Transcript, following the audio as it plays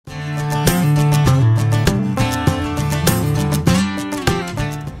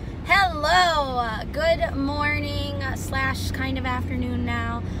kind of afternoon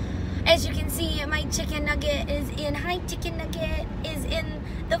now. As you can see, my chicken nugget is in. Hi, chicken nugget is in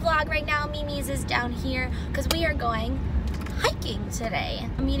the vlog right now. Mimi's is down here because we are going hiking today.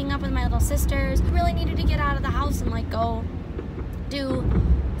 I'm meeting up with my little sisters. I really needed to get out of the house and like go do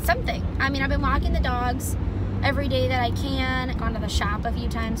something. I mean, I've been walking the dogs every day that I can. I've gone to the shop a few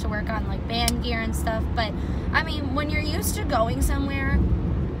times to work on like band gear and stuff, but I mean, when you're used to going somewhere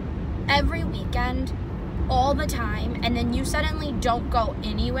every weekend all the time and then you suddenly don't go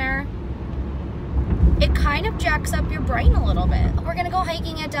anywhere, it kind of jacks up your brain a little bit. We're gonna go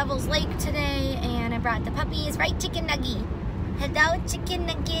hiking at Devil's Lake today, and I brought the puppies, right, Chicken Nuggie? Hello, Chicken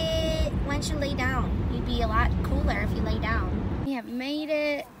Nugget. Why don't you lay down? You'd be a lot cooler if you lay down. We have made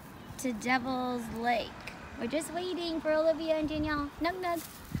it to Devil's Lake. We're just waiting for Olivia and Danielle. Nug nug.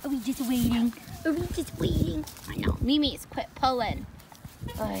 Are we just waiting? Are we just waiting? I know. Mimi's quit pulling.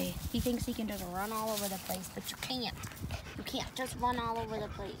 Oy, he thinks he can just run all over the place, but you can't. You can't just run all over the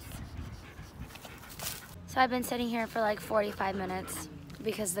place. So I've been sitting here for like 45 minutes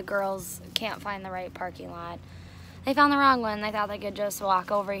because the girls can't find the right parking lot. They found the wrong one. They thought they could just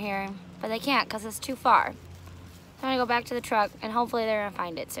walk over here, but they can't because it's too far. I'm gonna go back to the truck and hopefully they're gonna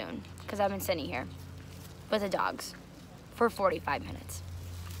find it soon because I've been sitting here with the dogs for 45 minutes.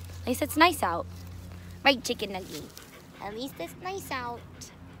 At least it's nice out. Right, Chicken Nuggie? At least it's nice out.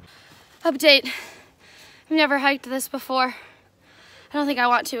 Update. I've never hiked this before. I don't think I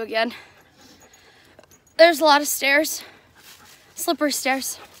want to again. There's a lot of stairs. Slippery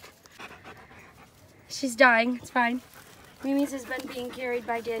stairs. She's dying. It's fine. Mimi's has been being carried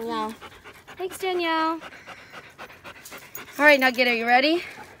by Danielle. Thanks, Danielle. All right, Nugget, are you ready?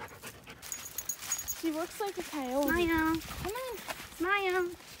 She looks like a coyote. Smile. Come on. Smile.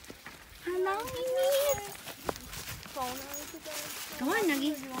 Hello, Mimi. Go on,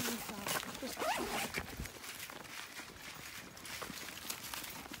 Nuggie.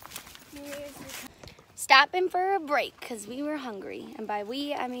 Stopping for a break because we were hungry. And by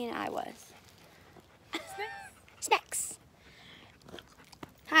we, I mean I was. Snacks.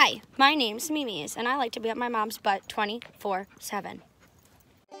 Hi, my name's Mimi's, and I like to be at my mom's butt 24/7.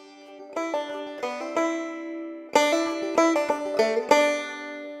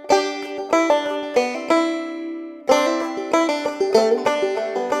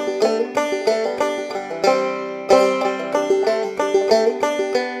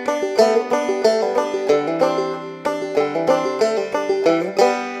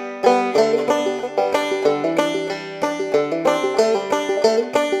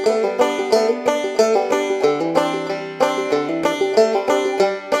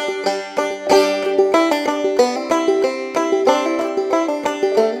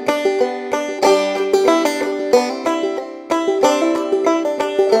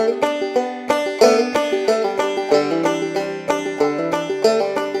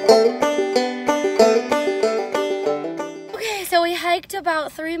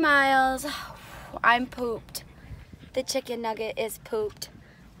 About 3 miles. I'm pooped. The chicken nugget is pooped.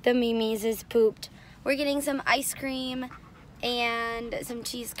 The Mimi's is pooped. We're getting some ice cream and some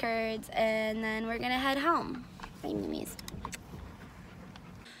cheese curds, and then we're gonna head home. Hey, Mimi's.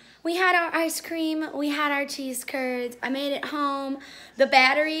 We had our ice cream, we had our cheese curds. I made it home. The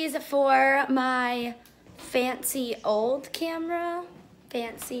batteries for my fancy old camera,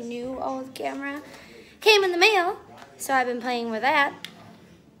 fancy new old camera, came in the mail. So I've been playing with that.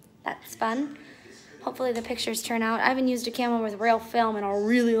 That's fun. Hopefully the pictures turn out. I haven't used a camera with real film in a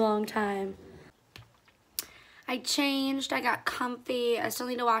really long time. I changed, I got comfy. I still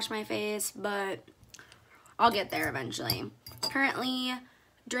need to wash my face, but I'll get there eventually. Currently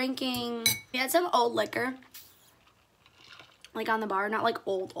drinking, we had some old liquor, like on the bar, not like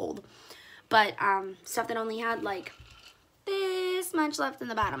old, but stuff that only had like this much left in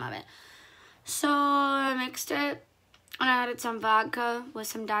the bottom of it. So I mixed it. And I added some vodka with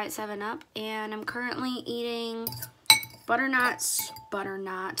some Diet 7-Up, and I'm currently eating butternut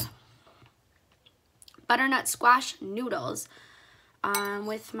squash noodles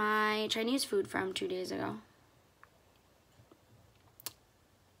with my Chinese food from 2 days ago.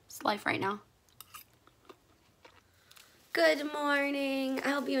 It's life right now. Good morning. I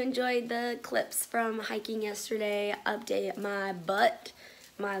hope you enjoyed the clips from hiking yesterday. Update: my butt,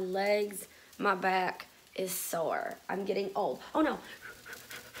 my legs, my back is sore. I'm getting old. Oh no.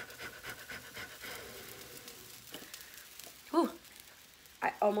 Ooh.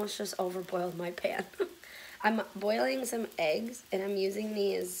 I almost just overboiled my pan. I'm boiling some eggs and I'm using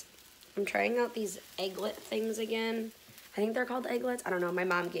these, I'm trying out these egglet things again. I think they're called egglets. I don't know. My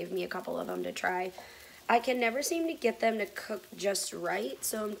mom gave me a couple of them to try. I can never seem to get them to cook just right,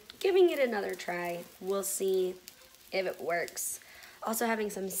 so I'm giving it another try. We'll see if it works. Also having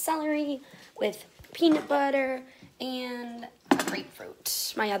some celery with peanut butter and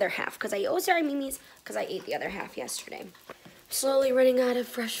grapefruit, my other half, because I, oh sorry Mimi's, because I ate the other half yesterday. Slowly running out of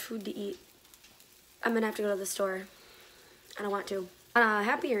fresh food to eat. I'm gonna have to go to the store. I don't want to. On a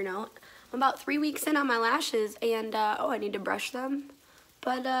happier note, I'm about 3 weeks in on my lashes, and oh, I need to brush them,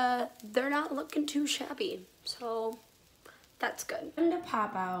 but they're not looking too shabby, so that's good. I'm gonna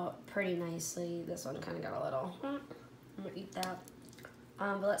pop out pretty nicely. This one kind of got a little, I'm gonna eat that.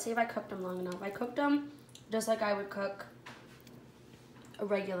 But let's see if I cooked them long enough. I cooked them just like I would cook a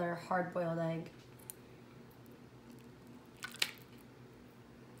regular hard-boiled egg.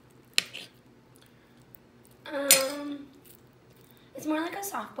 It's more like a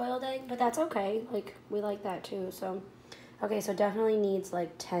soft-boiled egg, but that's okay. Like, we like that too, so. Okay, so definitely needs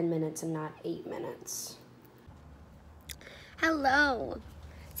like 10 minutes and not 8 minutes. Hello.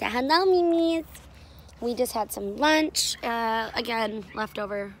 So hello, Mimis. We just had some lunch. Again,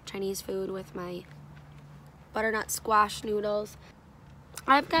 leftover Chinese food with my butternut squash noodles.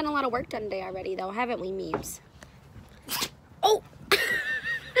 I've gotten a lot of work done today already, though, haven't we, Memes? Oh!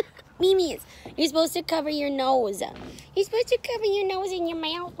 Mimis, you're supposed to cover your nose. You're supposed to cover your nose and your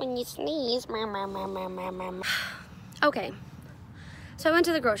mouth when you sneeze. Okay, so I went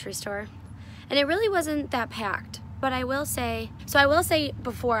to the grocery store, and it really wasn't that packed. But I will say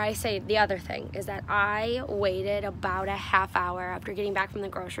before I say the other thing, is that I waited about a half hour after getting back from the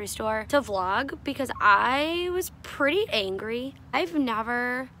grocery store to vlog because I was pretty angry. I've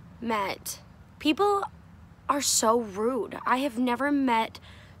never met, people are so rude. I have never met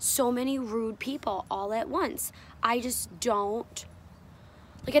so many rude people all at once. I just don't,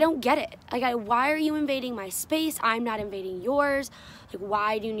 like, I don't get it. Like, why are you invading my space? I'm not invading yours. Like,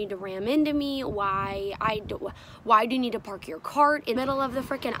 why do you need to ram into me? Why do you need to park your cart in the middle of the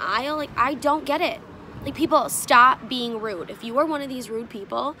freaking aisle? Like, I don't get it. Like, people, stop being rude. If you are one of these rude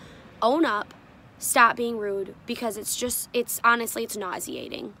people, own up, stop being rude, because honestly, it's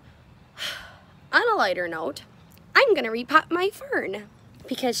nauseating. On a lighter note, I'm gonna repot my fern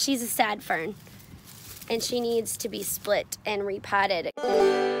because she's a sad fern and she needs to be split and repotted.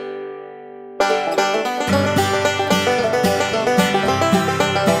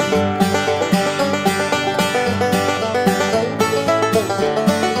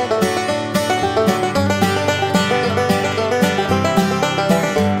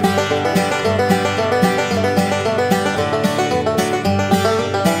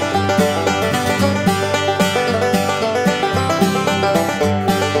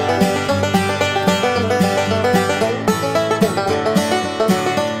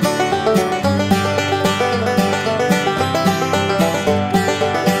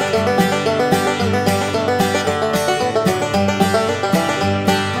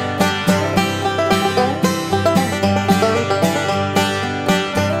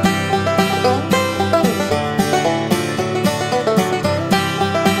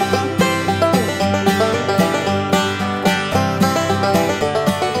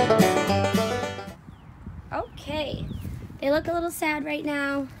 Okay, they look a little sad right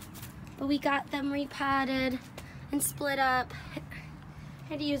now, but we got them repotted and split up. I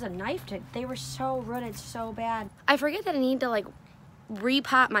had to use a knife they were so rooted so bad. I forget that I need to like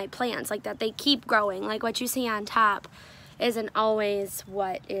repot my plants, like that they keep growing. Like what you see on top isn't always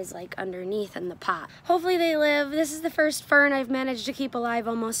what is like underneath in the pot. Hopefully they live. This is the first fern I've managed to keep alive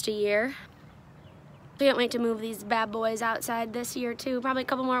almost a year. Can't wait to move these bad boys outside this year too. Probably a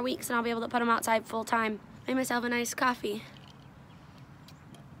couple more weeks and I'll be able to put them outside full time. Made myself a nice coffee.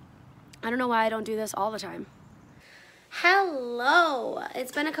 I don't know why I don't do this all the time. Hello!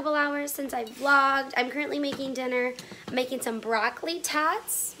 It's been a couple hours since I vlogged. I'm currently making dinner. I'm making some broccoli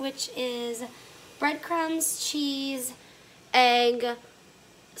tots, which is breadcrumbs, cheese, egg,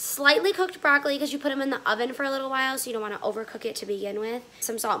 slightly cooked broccoli because you put them in the oven for a little while, so you don't want to overcook it to begin with.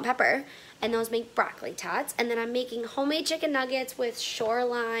 Some salt and pepper, and those make broccoli tots. And then I'm making homemade chicken nuggets with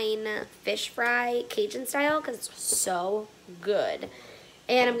shoreline fish fry, Cajun style, because it's so good.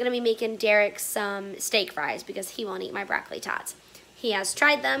 And I'm going to be making Derek some steak fries because he won't eat my broccoli tots. He has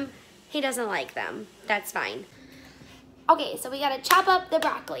tried them. He doesn't like them. That's fine. Okay, so we got to chop up the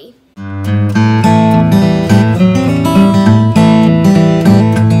broccoli.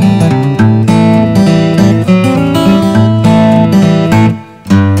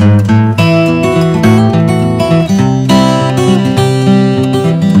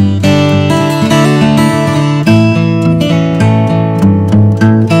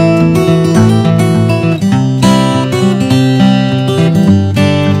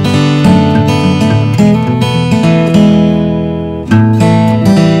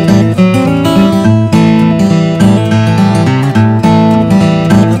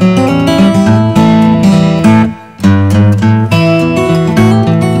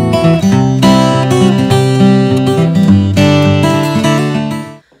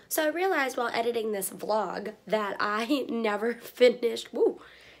 vlog that I never finished. Woo!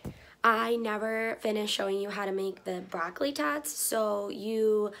 I never finished showing you how to make the broccoli tots.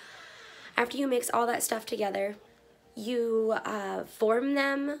 So after you mix all that stuff together, you form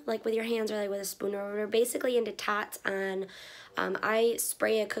them like with your hands or like with a spoon or whatever, basically into tots on, I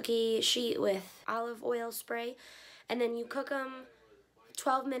spray a cookie sheet with olive oil spray, and then you cook them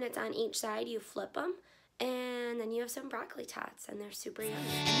 12 minutes on each side. You flip them, and then you have some broccoli tots, and they're super yummy.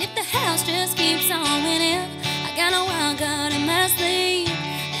 And if the house just keeps on winning, I got a wild card in my sleeve.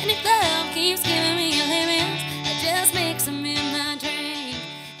 And if love keeps giving me lemons, I just mix them in my drink.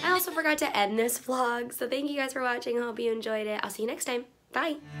 I also forgot to end this vlog, so thank you guys for watching. I hope you enjoyed it. I'll see you next time.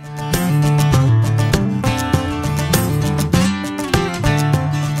 Bye!